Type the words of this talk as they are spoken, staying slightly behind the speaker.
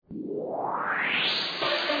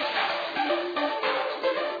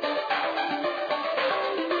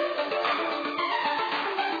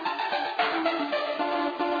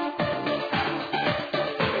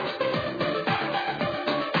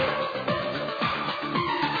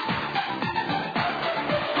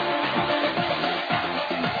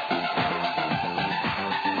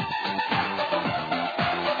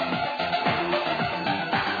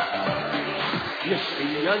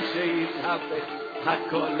דמיון שיתהפך,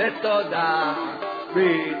 הכל לתודה,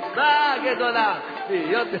 מצווה גדולה,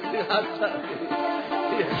 להיות בשמחת צדיק,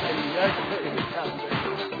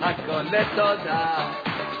 הכל לתודה,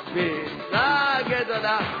 מצווה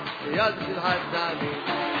גדולה, להיות בשמחת צדיק.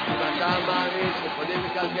 אתה מאמין שיכולים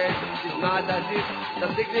לקלגל, תשמע את הדיס,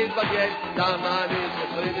 תפסיק להתבגל. אתה מאמין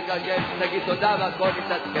שיכולים לקלגל, תגיד תודה והכל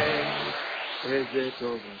מתעדכן. איזה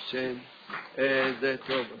טוב השם, איזה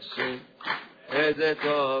טוב השם, איזה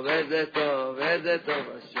טוב, איזה טוב, איזה טוב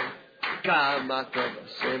השם. כמה טוב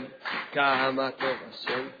השם, כמה טוב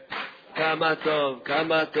השם, כמה טוב,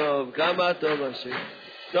 כמה טוב, כמה טוב השם.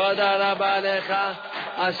 תודה רבה לך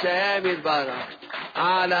השם יתברך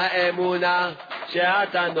על האמונה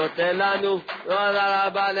שאתה נותן לנו. תודה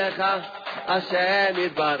רבה לך השם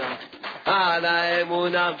יתברך על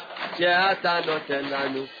האמונה שאתה נותן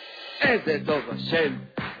לנו. איזה טוב השם,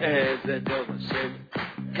 איזה טוב השם,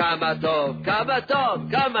 כמה טוב, כמה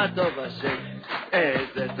טוב, כמה טוב השם.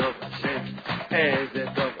 איזה טוב השם, איזה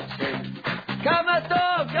טוב השם, כמה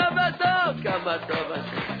טוב, כמה טוב, כמה טוב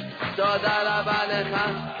השם. תודה רבה לך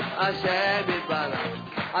השם יתברך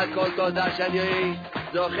על כל תודה שאני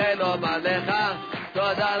זוכה לומר לך.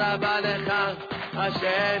 תודה רבה לך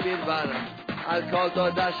השם יתברך על כל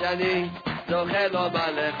תודה שאני זוכה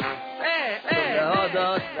לומר לך. טוב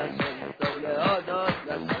להודות לשם, טוב להודות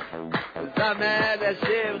לשם, זמר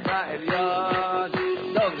לשמך עליון.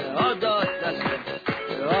 טוב להודות לשם,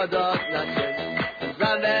 להודות לשם,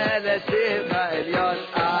 זמר לשמך עליון.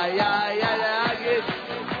 איי איי איי להגיד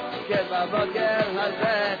כן בבוקר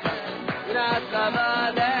הזה נצחה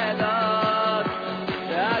בלילות,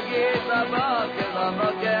 להגיד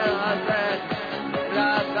בבוקר הזה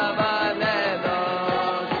נצחה בלילות.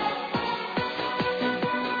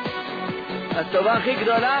 הטובה הכי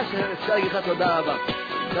גדולה שאפשר להגיד לך תודה רבה,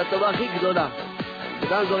 זה הטובה הכי גדולה.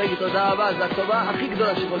 אדם זורק תודה רבה, זה הטובה הכי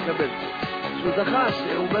גדולה שיכול לקבל, שהוא זכה,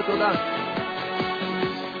 שהוא אומר תודה.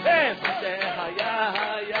 מה שהיה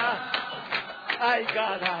היה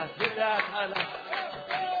העיקר להתחלה,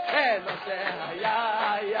 מה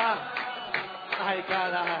שהיה היה העיקר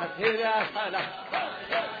להתחלה.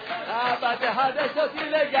 אבא תחדש אותי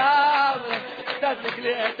לגמרי, תדליק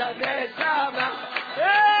לי את הנשמה.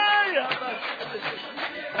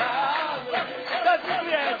 אבא תדליק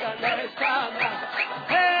לי את הנשמה.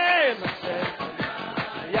 מה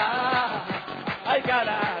שהיה העיקר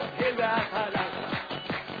להתחלה,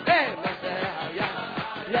 מה שהיה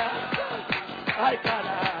העיקר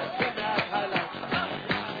להתחלה.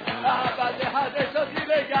 אבא תחדש אותי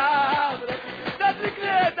לגמרי, תדליק לי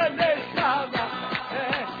את הנשמה.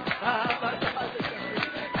 אבא תחדש אותי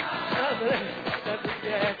לגמרי, תדליק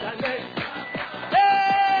לי את הנשמה.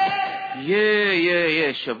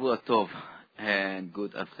 שבוע טוב and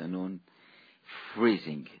good afternoon.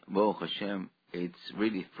 Freezing. Baruch Hashem, it's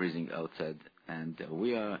really freezing outside, and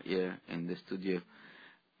we are here in the studio,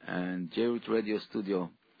 and JRoot radio studio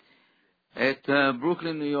at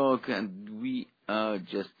Brooklyn, New York, and we are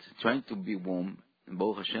just trying to be warm.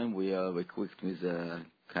 Baruch Hashem, we are equipped with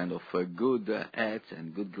kind of good hats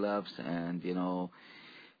and good gloves and,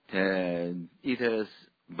 heaters,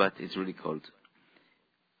 but it's really cold.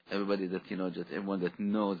 Everybody that, just everyone that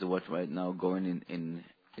knows what right now going in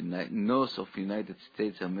north of United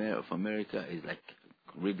States of America is like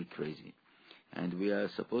really crazy. And we are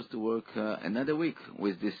supposed to work another week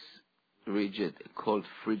with this cold,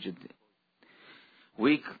 frigid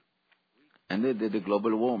week. And then the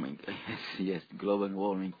global warming. yes, global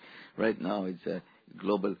warming. Right now it's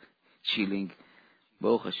global chilling.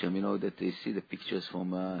 Baruch Hashem, that they see the pictures from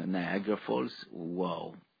Niagara Falls.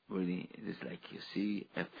 Wow. Really, it's like you see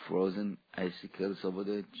a frozen icicles over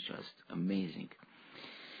there, just amazing.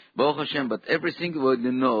 Baruch Hashem, but everything we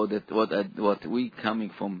know that what we coming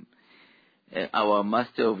from our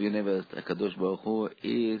Master of Universe, Hakadosh Baruch Hu,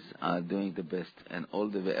 is doing the best, and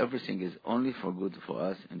everything is only for good for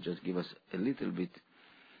us, and just give us a little bit.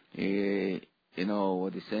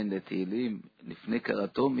 What is saying that Tehillim, Lifnei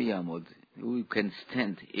Karato mi yamod, who can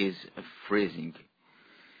stand is freezing.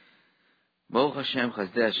 Baruch Hashem,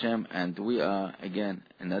 Chazdei Hashem, and we are again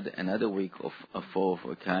another week of four of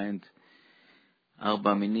a kind.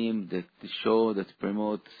 Arba Minim, the show that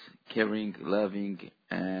promotes caring, loving,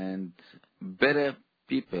 and better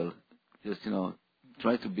people. Just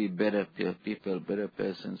try to be better people, better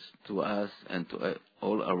persons to us and to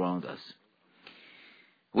all around us.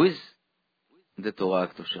 With the Torah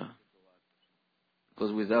Kedosha,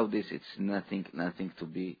 because without this, it's nothing to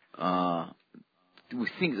be. We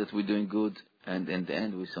think that we're doing good, and in the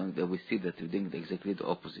end we see that we're doing exactly the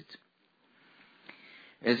opposite.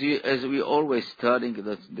 As we always starting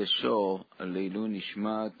the show, Leilu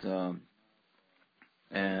Nishmat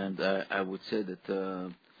And I would say that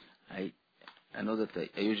I know that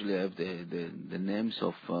I usually have the names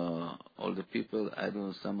of all the people. I don't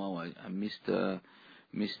know, somehow I missed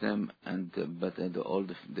them, and but all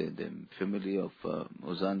the family of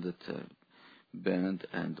Ozan that band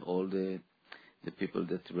and all the people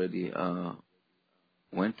that really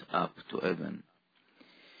went up to heaven.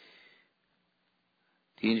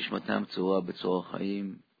 תהי נשמתם צרורה בצרור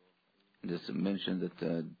החיים. Just mentioned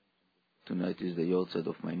that tonight is the yahrzeit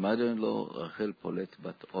of my mother-in-law, Rachel Polet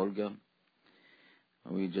Bat Olga.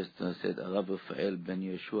 We just said Arav Rafael Ben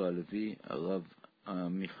Yeshua Levi, Arav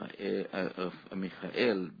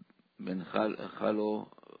Michael Ben Chalo,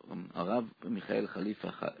 Arav Michael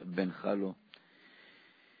Khalifa Ben Chalo,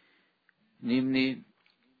 Nimni,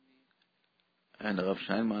 and Arav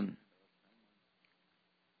Shaiman.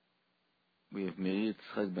 We have Miri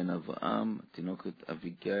Yitzchak Ben Avraham, Tinoket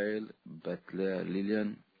Abigail, Bat Leah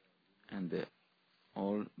Lilian, and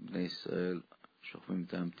all Bnei Israel. שוכבים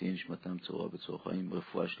תאמתין, שמתם צרורה בצרור חיים,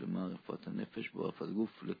 רפואה שלמה, רפואת הנפש, ברפואת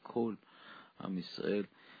גוף, לכל עם ישראל,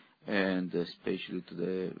 and especially to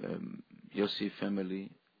the Yossi family,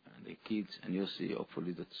 and the kids, and Yossi,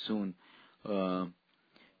 hopefully that soon,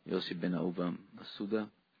 Yossi Ben Ahuva Masuda,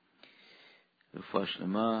 רפואה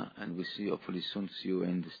שלמה, and we hopefully soon see you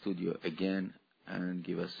in the studio again, and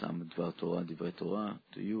give us some דבר תורה, דברי תורה,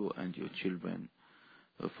 to you and your children,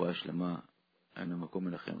 רפואה שלמה, and המקום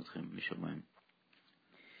מנחם אתכם משמיים.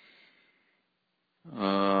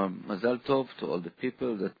 Mazal Tov to all the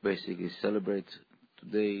people that basically celebrate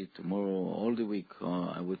today, tomorrow, all the week.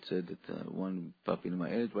 I would say that one pop in my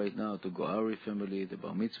head right now to Goari family, the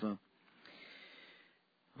Bar Mitzvah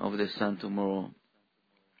of the son tomorrow.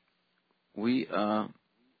 We are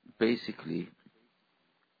basically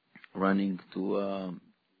running to, a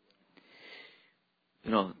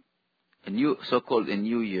new, so-called a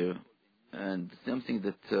new year, and something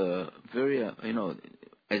that very,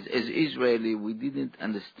 as Israeli, we didn't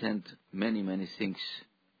understand many things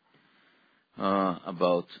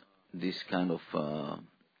about this kind of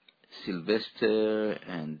Sylvester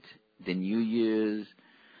and the New Year's.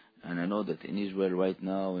 And I know that in Israel right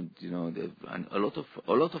now, and and a lot of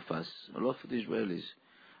us, a lot of the Israelis,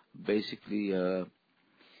 basically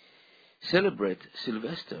celebrate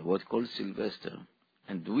Sylvester, what called Sylvester.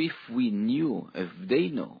 And if they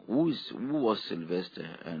know who was Sylvester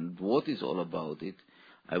and what is all about it,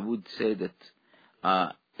 I would say that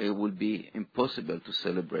it would be impossible to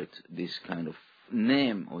celebrate this kind of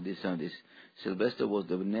name or this. Sylvester was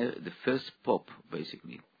the first pope,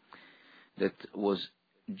 basically, that was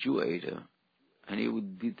Jew-hater, and he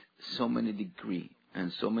did so many decrees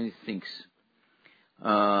and so many things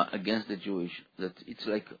against the Jewish that it's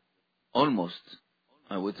like almost,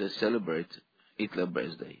 I would say, celebrate Hitler's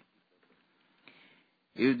birthday.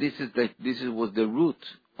 This was the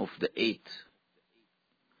root of the hate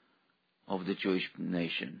of the Jewish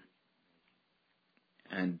nation.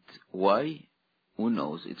 And why? Who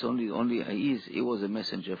knows? It's only he was a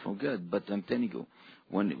messenger from God. But I'm telling you,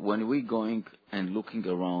 when we're going and looking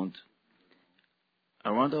around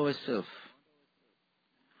ourselves,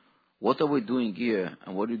 what are we doing here,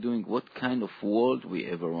 and what are we doing? What kind of world we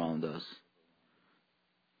have around us?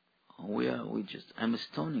 I'm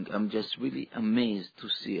astounding. I'm just really amazed to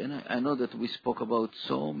see. And I know that we spoke about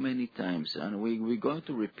so many times, and we're going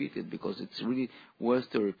to repeat it because it's really worth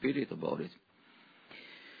to repeat it about it.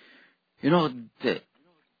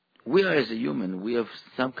 We are as a human, we have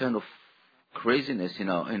some kind of craziness in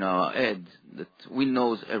our head that we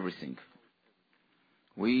knows everything.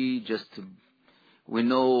 We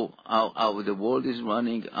know how the world is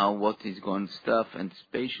running, what is going stuff, and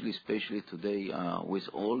especially today with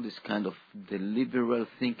all this kind of the liberal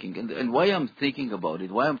thinking. And why I'm thinking about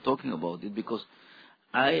it, why I'm talking about it, because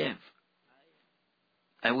I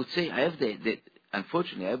would say I have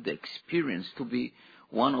unfortunately I have the experience to be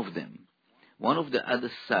one of them, one of the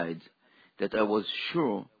other side, that I was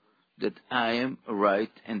sure that I am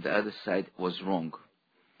right and the other side was wrong.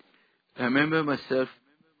 I remember myself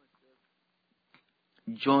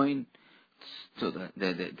join to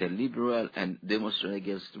the liberal and demonstrate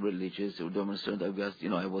against religious, demonstrate against,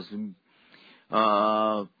 I was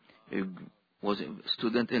a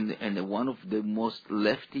student in one of the most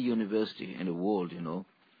lefty university in the world,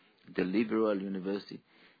 the liberal university.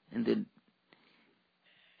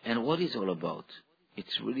 And what is all about?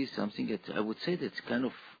 It's really something that I would say that's kind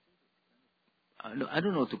of, I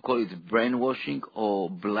don't know to call it brainwashing or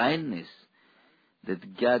blindness,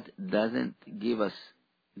 that God doesn't give us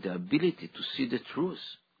the ability to see the truth.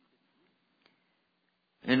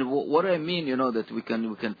 And what I mean, that we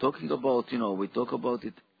can talking about, we talk about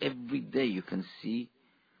it every day. You can see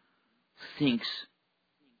things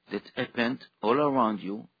that happened all around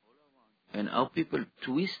you, and how people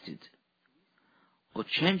twisted or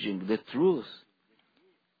changing the truth,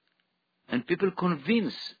 and people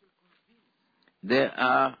convinced they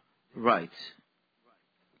are right.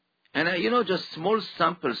 And just small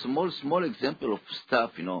samples, small example of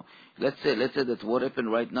stuff. Let's say that what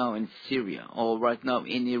happened right now in Syria or right now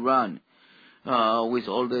in Iran, with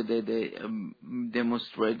all the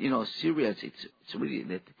demonstrate. Syria. It's really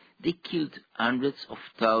that they killed hundreds of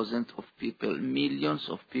thousands of people, millions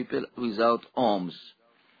of people without homes,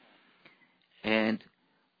 and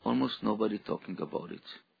almost nobody talking about it.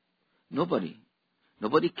 Nobody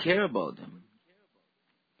care about them.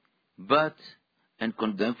 But and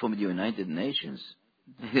condemned from the United Nations.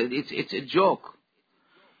 It's a joke.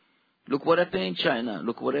 Look what happened in China.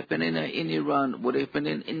 Look what happened in Iran. What happened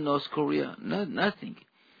in North Korea. Nothing.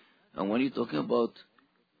 And when you're talking about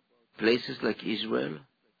places like Israel,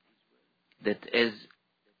 that is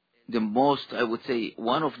the most, I would say,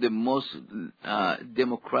 one of the most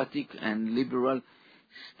democratic and liberal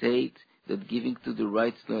state that giving to the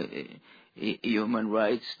rights, human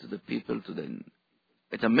rights to the people,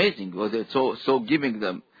 it's amazing. Well, they're so giving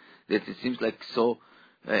them that it seems like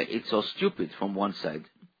it's so stupid from one side,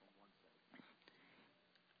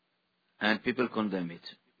 and people condemn it.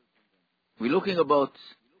 We're looking about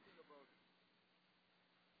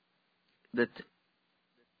that.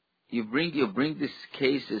 You bring these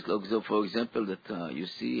cases, like so, for example, that you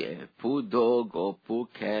see a poor dog or poor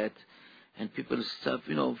cat, and people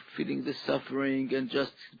feeling the suffering and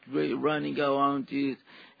just running around it.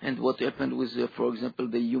 And what happened with, for example,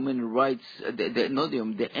 the human rights,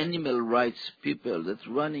 the animal rights people that's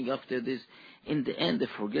running after this. In the end, they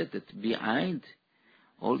forget that behind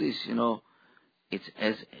all this, it's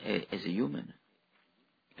as a human.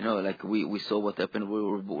 Like we saw what happened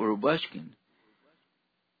with Rubashkin.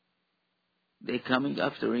 They coming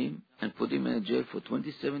after him and put him in jail for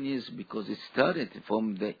 27 years because it started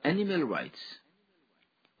from the animal rights.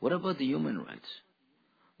 What about the human rights?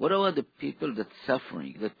 What about the people that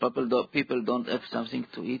suffering? That people don't have something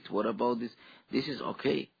to eat. What about this? This is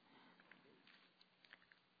okay.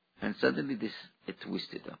 And suddenly it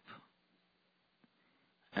twisted up.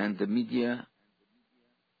 And the media,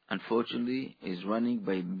 unfortunately, is running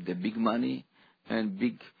by the big money and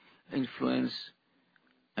big influence.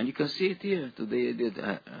 And you can see it here. Today,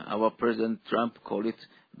 our President Trump called it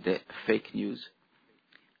the fake news.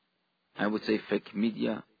 I would say fake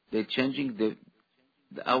media. They're changing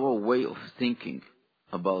our way of thinking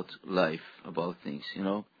about life, about things,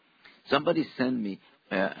 Somebody sent me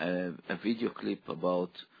a video clip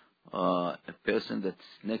about a person that's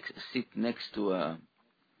sit next to a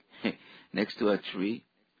tree,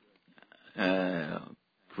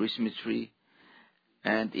 Christmas tree,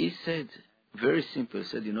 and he said, very simple,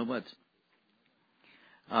 said, you know what?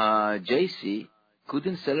 JC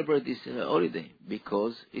couldn't celebrate this holiday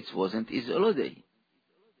because it wasn't his holiday.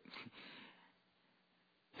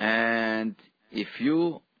 And if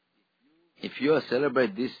you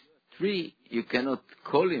celebrate this tree, you cannot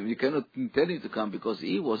call him, you cannot tell him to come because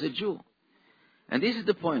he was a Jew. And this is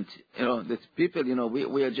the point, that people,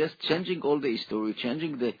 we are just changing all the history,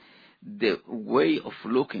 changing the way of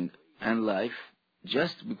looking at life,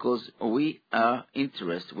 just because we are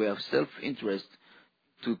interested, we have self-interest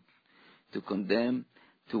to condemn,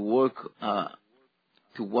 to work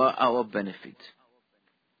to our benefit.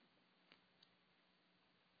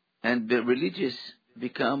 And the religious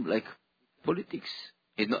become like politics.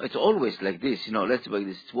 It's always like this, let's say like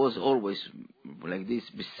this. It was always like this.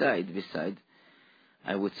 Beside,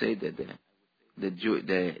 I would say that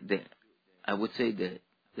I would say the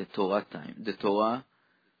Torah time, the Torah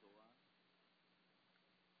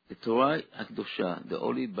Akdosha, the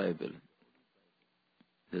Holy Bible.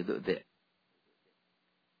 This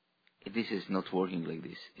is not working like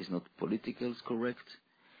this. It's not politically correct.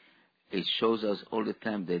 It shows us all the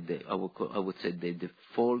time that I would say the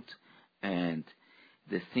default and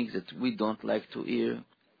the things that we don't like to hear,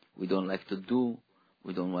 we don't like to do,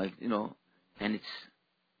 we don't like, and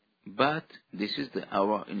but this is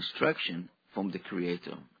our instruction from the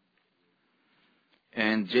Creator.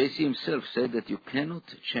 And JC himself said that you cannot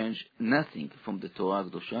change nothing from the Torah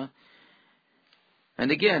Akdosha. And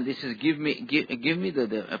again, this is give me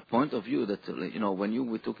a point of view that when you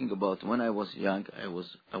were talking about when I was young, I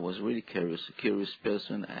was really curious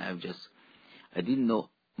person. I didn't know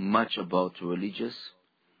much about religious,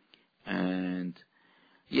 and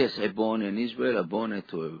yes, I born in Israel. I born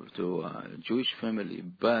to a Jewish family,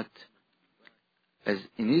 but as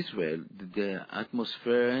in Israel, the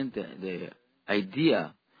atmosphere and the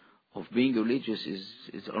idea of being religious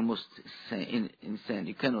is almost insane.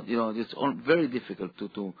 You cannot, it's very difficult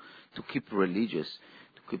to keep religious,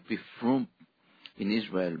 to keep firm in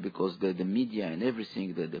Israel, because the media and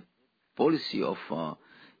everything, the policy of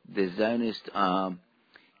the Zionist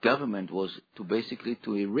government was to basically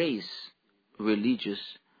to erase religious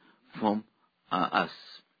from us.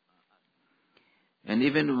 And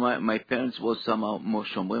even my parents was somehow more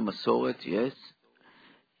Shomrei Masoret, yes,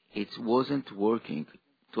 it wasn't working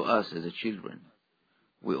to us as a children.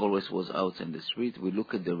 We always was out in the street. We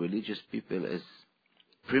look at the religious people as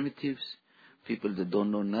primitives, people that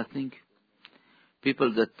don't know nothing,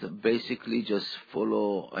 people that basically just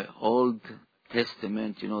follow an Old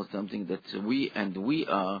Testament, something that we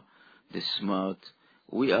are the smart,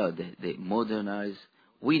 we are the modernized,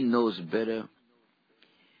 we knows better.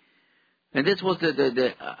 And that was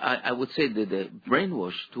I would say the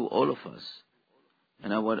brainwash to all of us.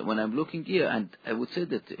 And when I'm looking here, and I would say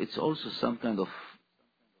that it's also some kind of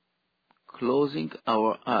closing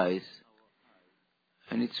our eyes,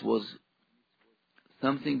 and it was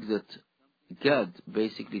something that God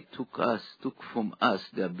basically took from us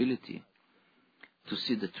the ability to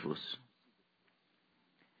see the truth.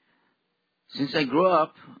 Since I grew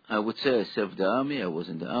up, I would say I served the army. I was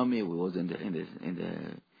in the army. We was in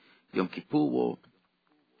the Yom Kippur War.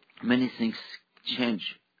 Many things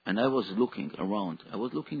changed, and I was looking around.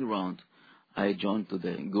 I joined to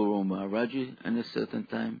the Guru Maharaji at a certain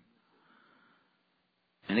time.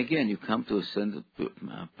 And again, you come to a certain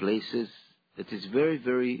places that is very,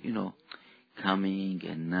 very, calming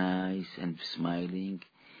and nice and smiling.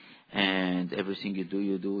 And everything you do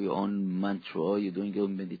your own mantra, you're doing your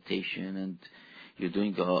meditation, and you're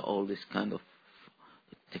doing all this kind of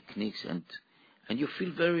techniques, and you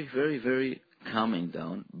feel very, very, very calming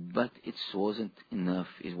down. But it wasn't enough.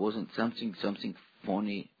 It wasn't something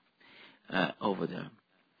funny over there.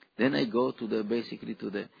 Then I go to the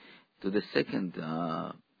second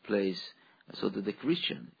place, so to the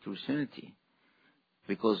Christianity,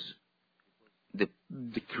 because the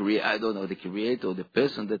creator, the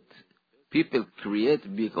person that people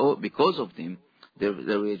create because of him, the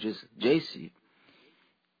religious JC,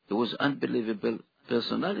 it was unbelievable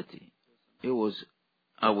personality. It was,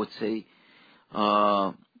 I would say,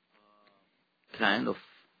 kind of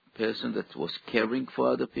person that was caring for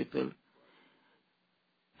other people.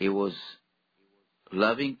 He was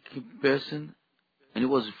loving person, and he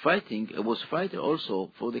was fighting. It was fighting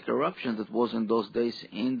also for the corruption that was in those days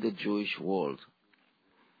in the Jewish world.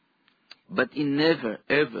 But he never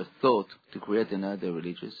ever thought to create another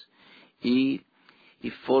religion. He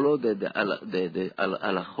followed the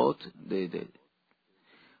halachot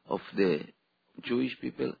of the Jewish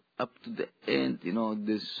people up to the end. He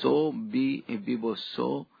was so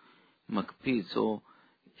makpid, so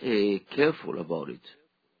careful about it.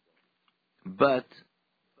 But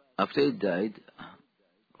after he died,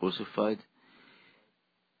 crucified,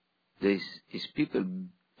 his people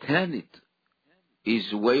turned it,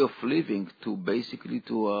 his way of living, to basically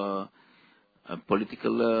to a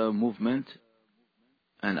political movement.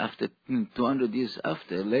 And after 200 years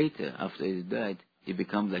later, after he died, he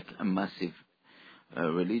became like a massive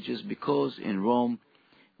religious, because in Rome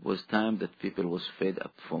was time that people was fed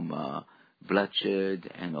up from bloodshed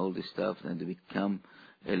and all this stuff, and they become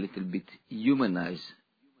a little bit humanized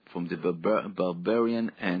from the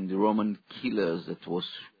barbarian and the Roman killers that was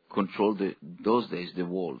controlled those days the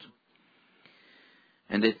world.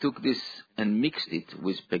 And they took this and mixed it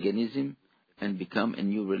with paganism and become a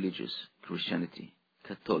new religious, Christianity,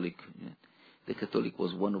 Catholic. The Catholic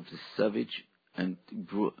was one of the savage and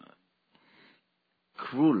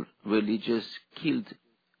cruel religious, killed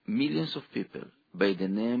millions of people by the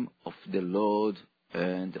name of the Lord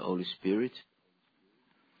and the Holy Spirit.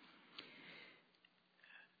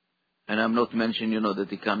 And I'm not mentioning, that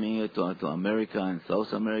they coming here to America and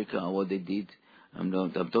South America and what they did.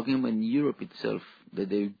 I'm talking about in Europe itself, that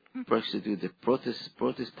they persecute the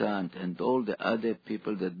Protestant and all the other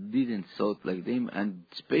people that didn't thought like them, and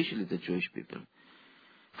especially the Jewish people.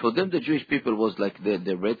 For them, the Jewish people was like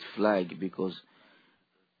the red flag, because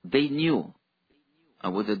they knew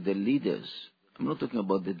whether the leaders, I'm not talking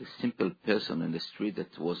about the simple person in the street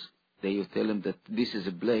that was, they tell him that this is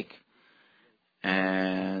a black,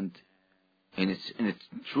 and it's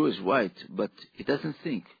true, is right, but it doesn't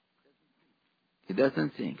think. It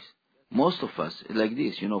doesn't think. Most of us like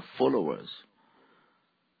this, followers.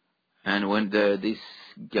 And when this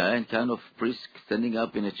guy kind of priest standing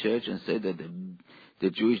up in a church and said that the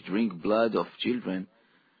Jewish drink blood of children,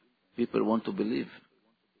 people want to believe.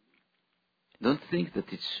 Don't think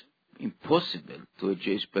that it's impossible to a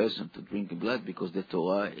Jewish person to drink blood, because the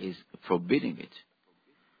Torah is forbidding it.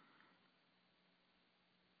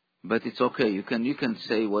 But it's okay. You can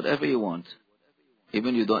say whatever you want.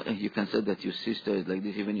 Even you can say that your sister is like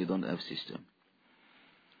this, even you don't have sister.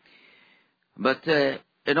 But,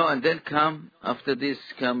 and then after this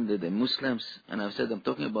come the Muslims, and I've said I'm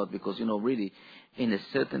talking about because, really, in a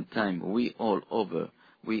certain time, we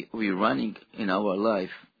running in our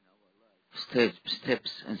life,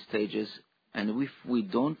 steps and stages, and if we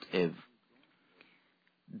don't have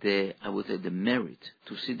the merit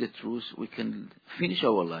to see the truth, we can finish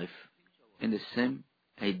our life in the same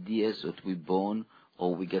ideas that we born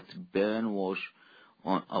or we get brainwashed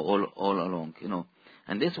all along,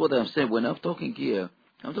 And that's what I'm saying. When I'm talking here,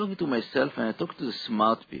 I'm talking to myself and I talk to the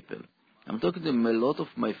smart people. I'm talking to a lot of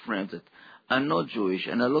my friends that are not Jewish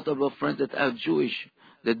and a lot of our friends that are Jewish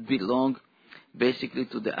that belong basically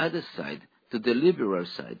to the other side, to the liberal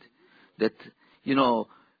side, that,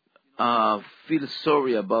 feel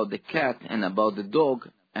sorry about the cat and about the dog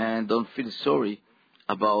and don't feel sorry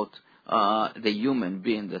about the human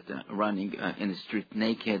being that are running in the street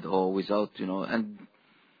naked or without, and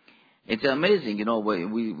it's amazing,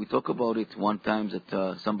 we talk about it one time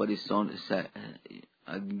that somebody's son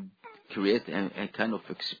create a kind of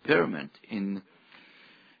experiment in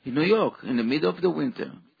New York in the middle of the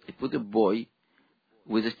winter. They put a boy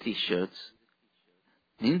with a t-shirts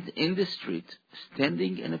in the street,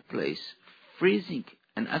 standing in a place, freezing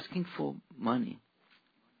and asking for money.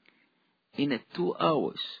 In 2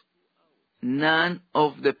 hours, none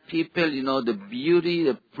of the people, the beauty,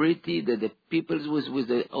 the pretty, the people with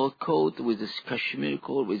the old coat, with the cashmere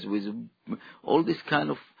coat, with all this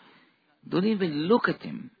kind of, don't even look at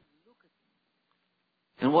him.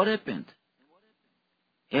 And what happened?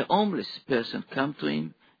 A homeless person come to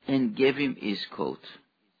him and gave him his coat.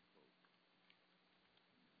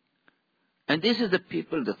 And this is the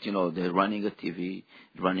people that, they're running a TV,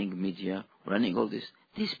 running media, running all this.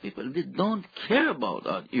 These people, they don't care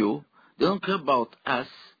about you. They don't care about us.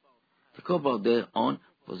 They care about their own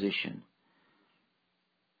position.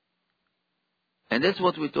 And that's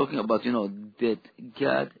what we're talking about, that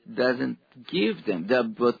God doesn't give them the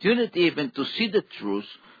opportunity even to see the truth,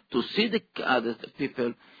 to see the other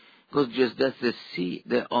people, because just that they see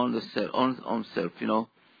their own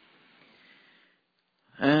self,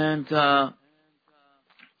 And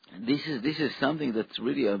this is something that's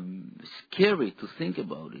really scary to think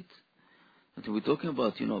about it. But we're talking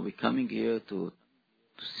about, we're coming here to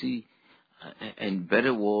see a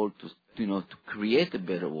better world, to create a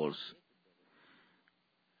better world.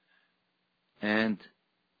 And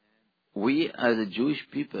we as a Jewish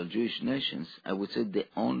people, Jewish nations, I would say the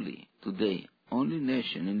only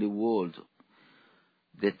nation in the world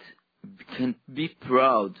that can be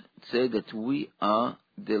proud, say that we are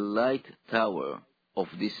the light tower of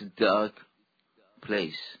this dark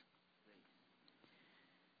place.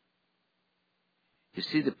 You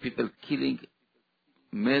see the people killing,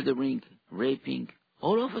 murdering, raping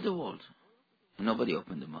all over the world. Nobody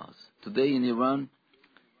opened their mouths. Today in Iran,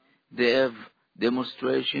 they have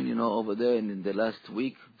demonstration, over there in the last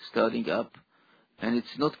week, starting up. And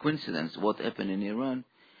it's not coincidence what happened in Iran,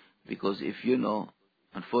 because if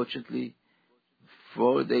unfortunately,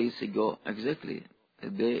 4 days ago, exactly,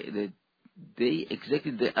 the day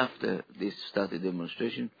after this started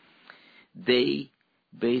demonstration, they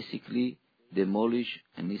basically demolished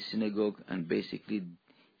a synagogue and basically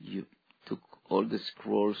you took all the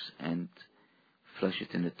scrolls and flushed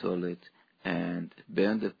it in the toilet and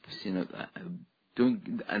burned the synagogue,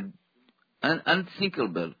 doing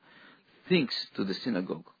unthinkable things to the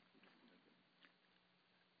synagogue.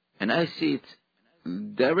 And I see it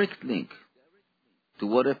direct link to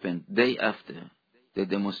what happened day after the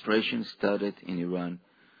demonstration started in Iran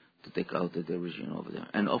to take out the regime over there.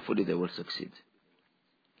 And hopefully they will succeed.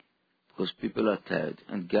 Because people are tired.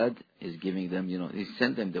 And God is giving them, He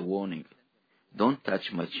sent them the warning. Don't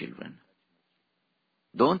touch my children.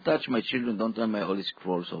 Don't touch my children. Don't touch my holy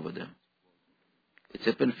scrolls over there. It's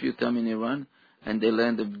happened a few times in Iran, and they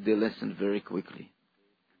learned the lesson very quickly.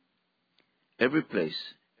 Every place.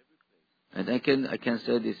 And I can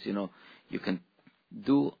say this, you can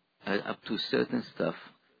do up to certain stuff.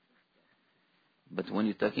 But when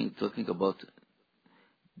you're talking about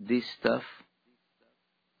this stuff,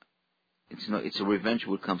 it's a revenge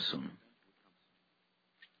will come soon.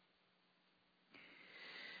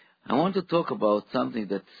 I want to talk about something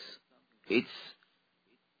that's it's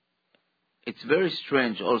very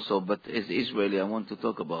strange also, but as Israeli I want to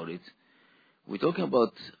talk about it. We're talking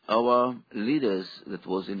about our leaders that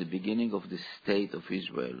was in the beginning of the state of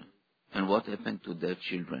Israel and what happened to their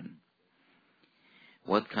children.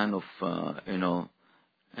 What kind of,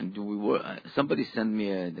 and somebody sent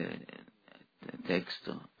me a text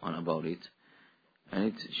on about it. And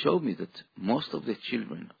it showed me that most of the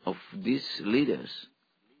children of these leaders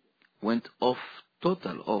went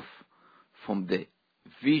total off from the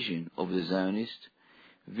vision of the Zionist,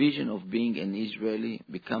 vision of being an Israeli,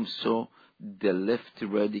 become so the left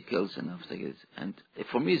radicals and after it. And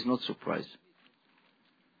for me, it's not surprise.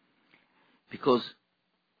 Because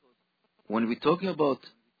when we're talking about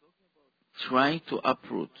trying to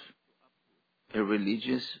uproot a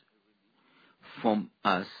religious from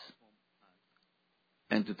us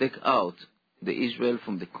and to take out the Israel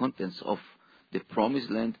from the contents of the promised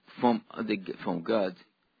land from God,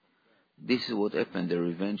 this is what happened, the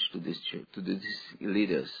revenge to this church, to these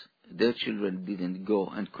leaders. Their children didn't go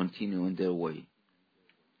and continue in their way.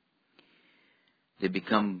 They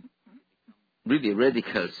become really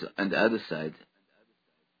radicals on the other side.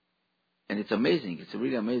 And it's amazing, it's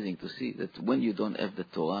really amazing to see that when you don't have the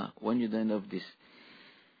Torah, when you don't have this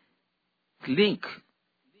link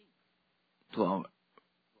to our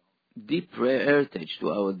deep heritage,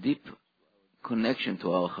 to our deep connection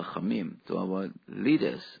to our Chachamim, to our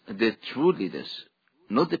leaders, the true leaders,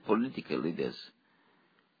 not the political leaders,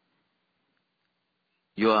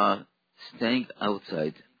 you are staying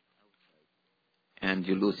outside and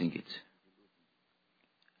you're losing it.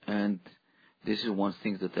 And this is one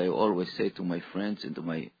thing that I always say to my friends and to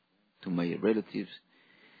my relatives.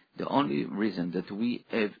 The only reason that we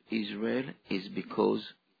have Israel is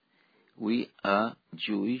because we are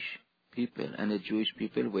Jewish people, and as Jewish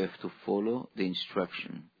people we have to follow the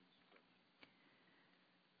instruction.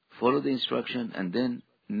 Follow the instruction, and then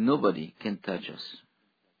nobody can touch us.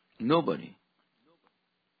 Nobody.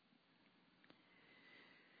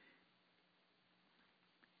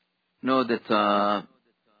 Know that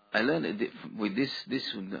I learned with this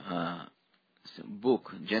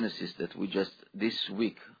book, Genesis, that we just, this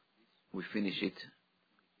week, we finish it,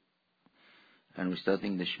 and we're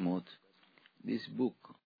starting the Shemot. This book,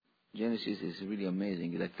 Genesis, is really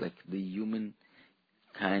amazing, like the human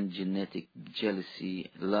kind, genetic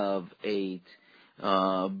jealousy, love, hate,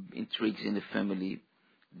 intrigues in the family,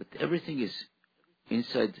 but everything is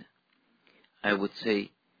inside, I would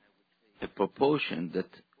say, a proportion that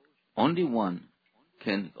only one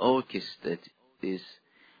can orchestrate this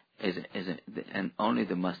and only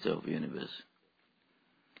the master of the universe.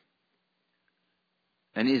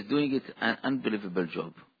 And he's doing it an unbelievable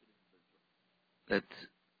job. That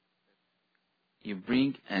you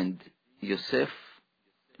bring, and Joseph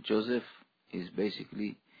is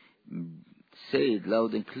basically say it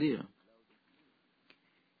loud and clear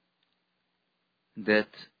that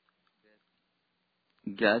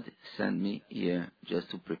God sent me here just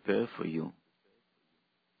to prepare for you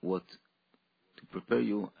to prepare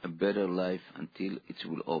you a better life until it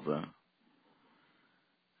will over.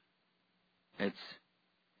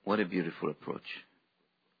 What a beautiful approach.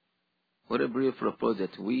 What a beautiful approach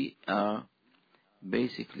that we are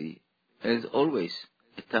basically, as always,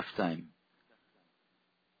 a tough time.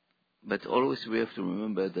 But always we have to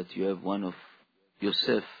remember that you have one of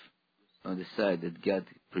yourself on the side, that God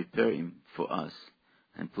prepared him for us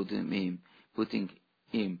and putting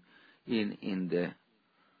him in the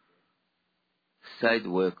side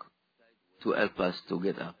work to help us to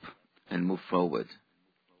get up and move forward.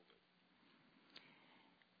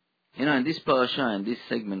 In this parasha, in this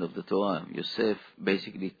segment of the Torah, Yosef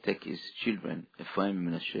basically take his children, Ephraim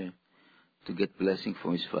and Menashe, to get blessing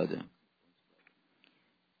from his father.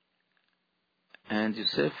 And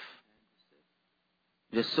Yosef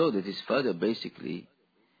just saw that his father basically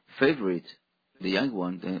favored the young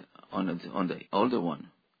one on the older one.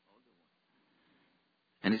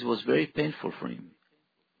 And it was very painful for him.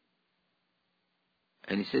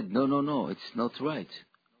 And he said, no, it's not right.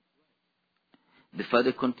 The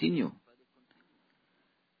father continued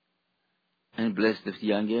and blessed the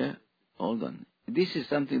younger. Hold on. This is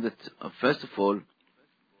something that, first of all,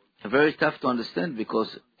 very tough to understand,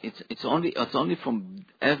 because it's only from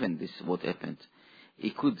heaven this is what happened.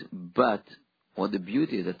 But what the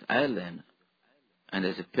beauty that I learned, and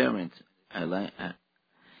as a parent, I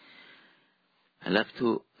love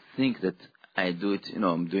to think that I do it.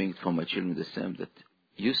 I'm doing it for my children the same. That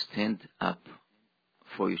you stand up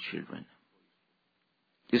for your children.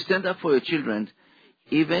 You stand up for your children,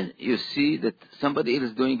 even you see that somebody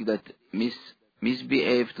else is doing that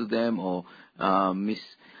misbehave to them, or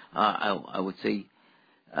I would say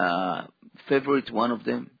favorite one of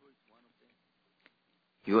them.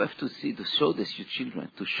 You have to show this to your children,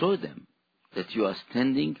 to show them that you are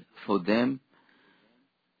standing for them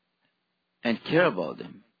and care about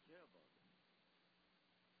them.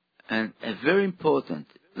 And a very important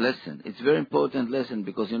lesson. It's a very important lesson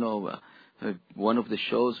because, one of the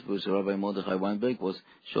shows with Rabbi Mordechai Weinberg was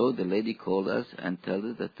show the lady called us and told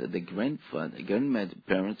us that the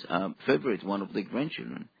grandparents are favorite one of the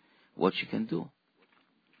grandchildren. What she can do.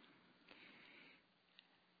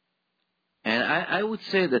 And I would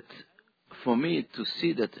say that for me to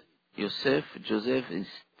see that Joseph is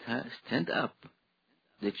stand up,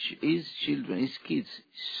 that his children, his kids,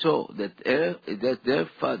 saw that their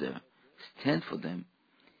father stand for them,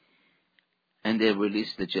 and they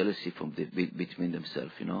release the jealousy from between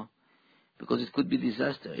themselves, because it could be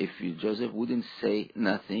disaster if Joseph wouldn't say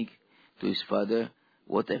nothing to his father.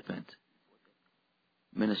 What happened?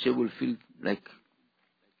 Menashe will feel like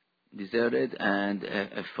deserted, and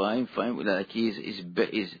Ephraim like he's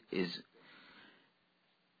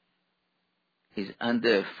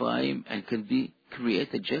under Ephraim, and can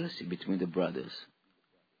create a jealousy between the brothers.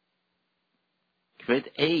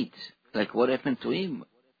 Create hate, like what happened to him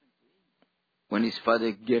when his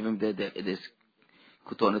father gave him this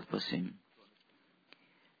kutonet pasim.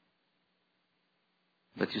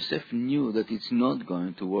 But Yosef knew that it's not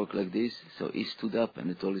going to work like this, so he stood up and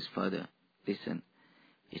he told his father, listen,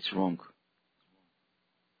 it's wrong.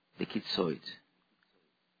 The kids saw it.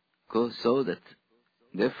 So that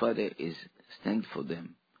their father is stand for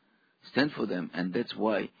them, and that's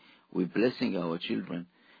why we're blessing our children.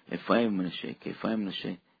 Ephraim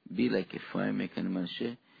Menashe, be like Ephraim and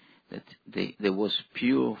Menashe, that they was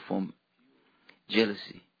pure from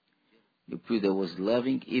jealousy. They was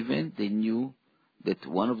loving, even they knew that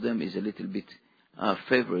one of them is a little bit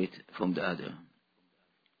favorite from the other.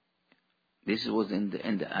 This was in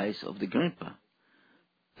the eyes of the grandpa.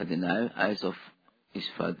 But in the eyes of his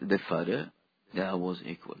father, the father, they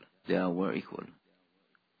were equal.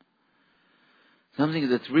 Something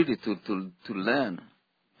that really to learn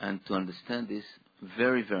and to understand is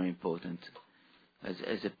very, very important.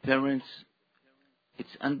 As a parent,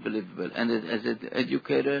 it's unbelievable. And as an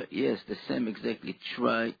educator, yes, the same exactly.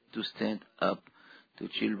 Try to stand up to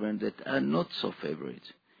children that are not so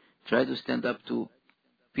favorite. Try to stand up to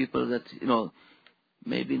people that,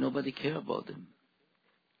 maybe nobody care about them.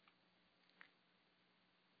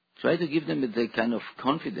 Try to give them the kind of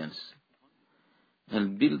confidence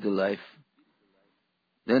and build the life.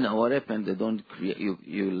 Then what happened? They don't create.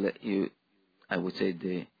 I would say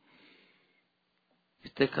you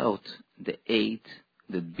take out the hate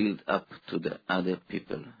that build up to the other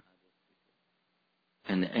people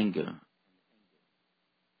and the anger.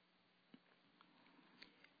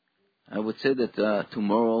 I would say that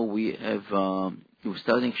tomorrow we have we're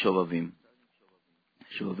starting Shovavim.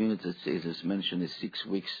 Shovavim, as mentioned, is 6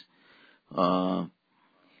 weeks from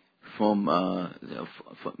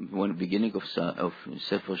when beginning of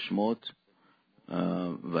Sefer Shmot,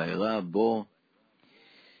 Vayera, Bo,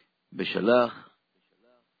 Beshalach,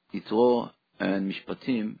 Yitro, and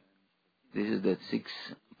Mishpatim. This is the 6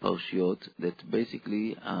 parshiot that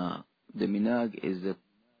basically the minhag is that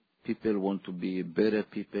people want to be better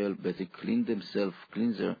people, better clean themselves,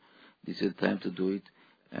 cleanser. This is the time to do it.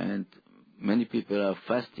 And many people are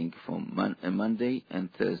fasting from Monday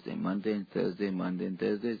and Thursday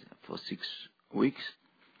for 6 weeks.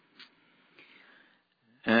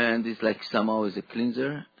 And it's like somehow is a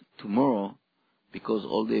cleanser. Tomorrow, because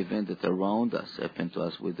all the events that around us happened to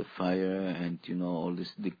us with the fire and, all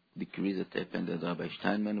this decrees that happened, that Rabbi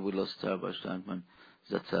Steinman, we lost Rabbi Steinman,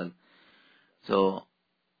 Zatzal. So,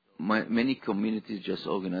 many communities just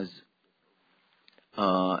organize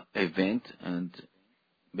event, and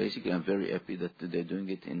basically I'm very happy that they're doing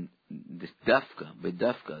it in this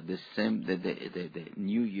Bedafka, the same the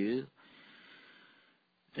New Year,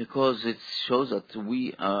 because it shows that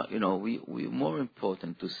we are, we're more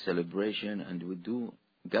important to celebration, and we do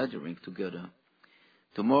gathering together.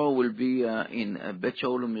 Tomorrow will be in Bet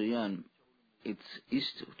Shaul Miriam. It's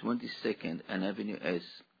East 22nd and Avenue S.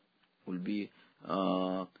 Will be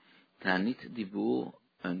Ta'anit Dibur,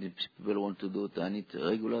 and if people want to do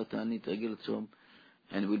regular tzom,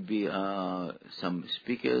 and will be some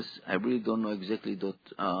speakers. I really don't know exactly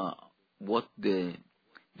what the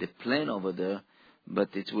plan over there,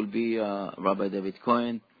 but it will be Rabbi David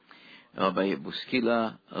Cohen, Rabbi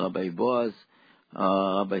Buskila, Rabbi Boaz,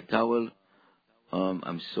 Rabbi Towel,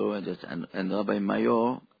 I'm sorry, and Rabbi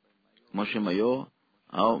Mayor, Moshe Mayor,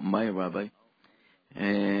 my rabbi.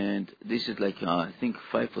 And this is like, I think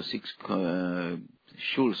 5 or 6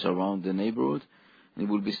 shuls around the neighborhood. It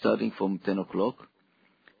will be starting from 10 o'clock.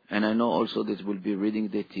 And I know also that we'll be reading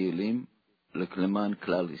the Tehillim, Leman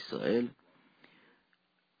Klal Israel.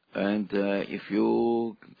 And if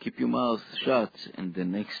you keep your mouth shut in the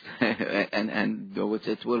next, and I would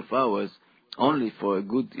say 12 hours, only for a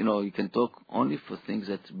good, you can talk only for things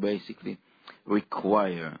that basically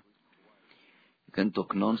require. You can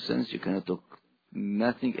talk nonsense. You cannot talk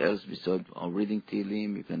nothing else besides reading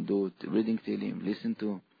Tehillim. You can do it, reading Tehillim, listen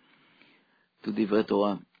to Divrei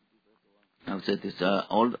Torah. I would say this,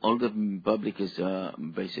 all the public is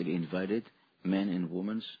basically invited, men and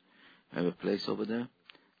women. Have a place over there,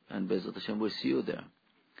 and Be'ezrat Hashem will see you there.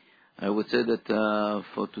 I would say that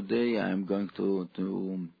for today I am going to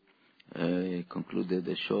conclude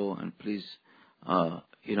the show, and please,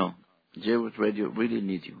 JRoot Radio really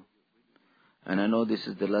needs you. And I know this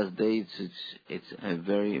is the last day. It's a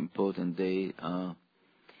very important day.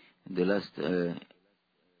 The last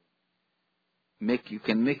you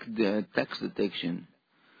can make the tax deduction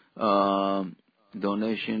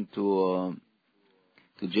donation to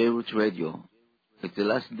JRoot Radio. It's the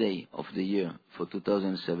last day of the year for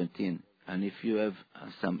 2017, and if you have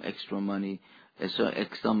some extra money,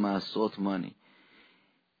 extra masot money,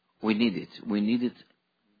 we need it. We need it.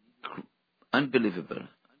 Unbelievable.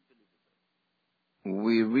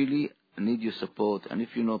 We really need your support, and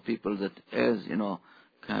if you know people that has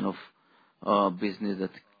kind of business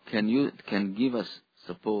that can give us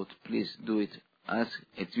support, please do it. Ask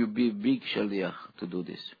it. You be big shaliach to do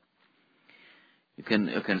this. You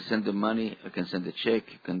can send the money. You can send the check.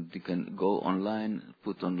 You can go online,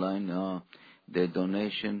 put online the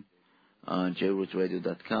donation,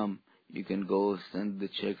 JRootRadio.com. You can go send the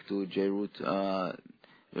check to JRoot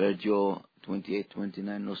Radio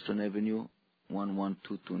 2829 Nostrand Avenue,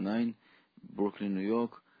 11229, Brooklyn, New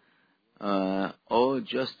York, or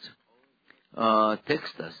just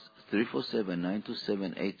text us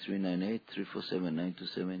 347-927-8398,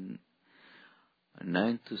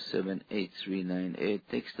 347-927-8398.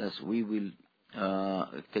 Text us. We will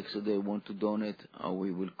text us they want to donate, or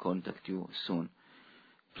we will contact you soon.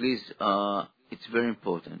 Please, it's very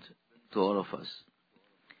important to all of us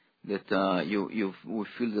that we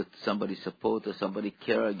feel that somebody supports us, somebody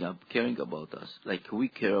caring about us, like we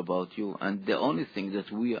care about you. And the only thing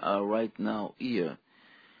that we are right now here,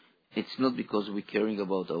 it's not because we're caring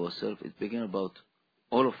about ourselves. It's beginning about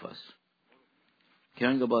all of us.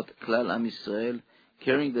 Caring about Klal Am Yisrael,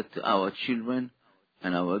 caring that our children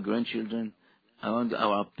and our grandchildren,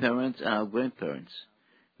 our parents and our grandparents,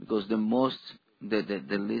 because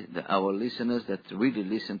our listeners that really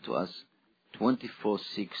listen to us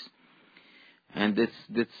 24/6, and that's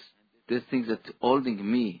the things that holding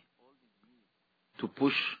me to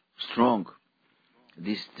push strong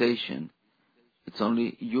this station. It's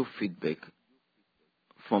only your feedback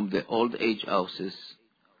from the old age houses,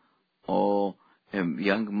 or a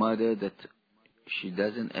young mother that she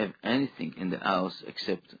doesn't have anything in the house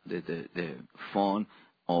except the phone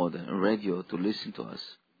or the radio to listen to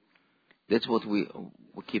us. That's what we're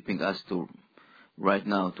keeping us to right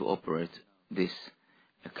now to operate this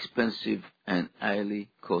expensive and highly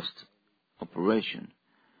cost operation.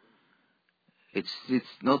 It's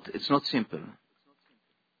not simple.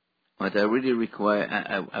 But I really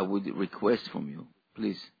I would request from you,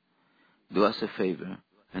 please, do us a favor,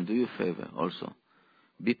 and do you a favor also.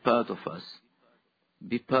 Be part of us.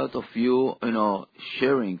 Be part of you,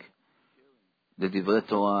 sharing the Divrei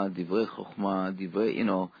Torah, Divrei Chokhmah,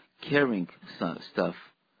 Divrei, caring stuff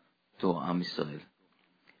to Am Yisrael.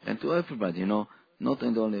 And to everybody, not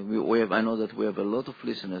only, I know that we have a lot of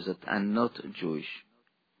listeners that are not Jewish.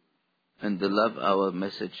 And they love our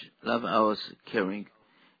message, love our caring.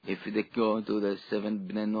 If they go to the 7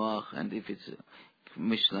 Bnei Noach, and if it's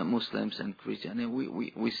Muslims and Christians, and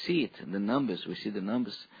we see it, the numbers, we see the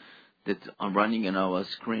numbers that are running on our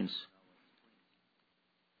screens.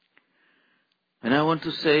 And I want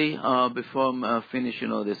to say, before I finish,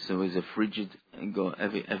 this was a frigid,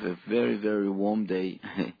 have a very, very warm day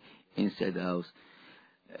inside the house.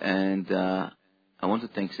 And I want to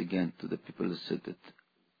thanks again to the people that said that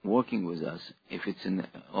working with us, if it's in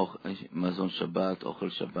Mazon Shabbat, Ochel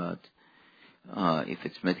Shabbat, if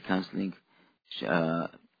it's med counseling,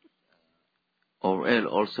 or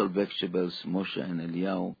also vegetables, Moshe and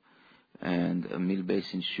Eliyahu, and Meal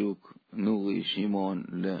Basin Shuk, Nuri, Shimon,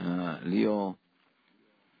 Leo.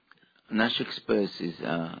 Nash Express is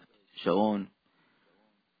Sharon,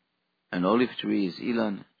 and Olive Tree is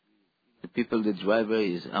Ilan. The people, the driver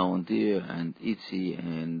is Aaron Deer and Itzi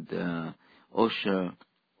and Osher,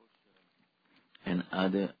 and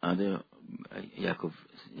other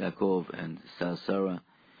Yaakov and Sarah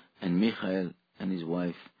and Michael and his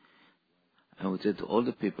wife. I would say to all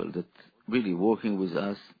the people that really working with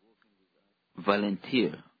us,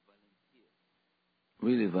 volunteer,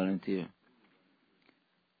 really volunteer.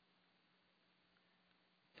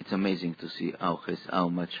 It's amazing to see how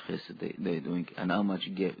much chesed they're doing and how much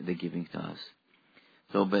they're giving to us.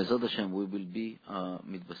 So Be'ezrat Hashem, we will be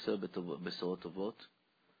mitbaser besorot tovot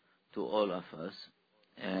to all of us.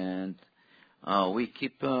 And we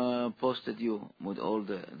keep posted you with all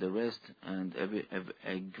the rest, and have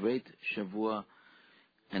a great Shavua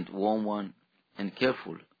and warm one, and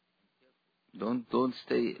careful. Don't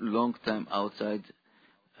stay long time outside,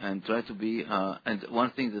 and try to be. And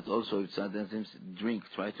one thing that also it's drink.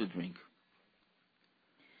 Try to drink.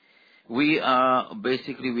 We are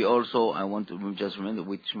basically we also I want to just remember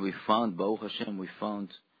which we found Baruch Hashem we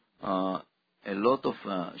found a lot of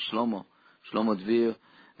Shlomo Dvir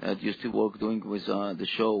that used to work doing with the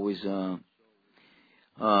show with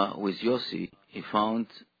Yossi. He found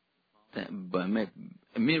by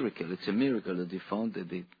a miracle. It's a miracle that he found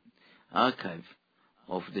the archive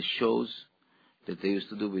of the shows that they used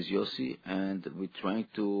to do with Yossi, and we're trying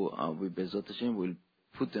to with Bezrat Hashem we'll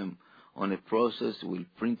put them on a process. We'll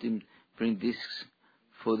print discs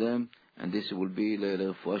for them, and this will be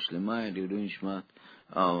לרפואה שלמה and לעילוי נשמת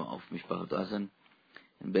of משפחת Azan.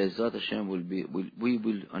 And Bezrat Hashem we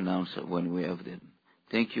will announce when we have them.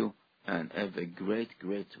 Thank you, and have a great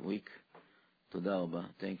week. תודה רבה.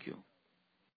 Thank you.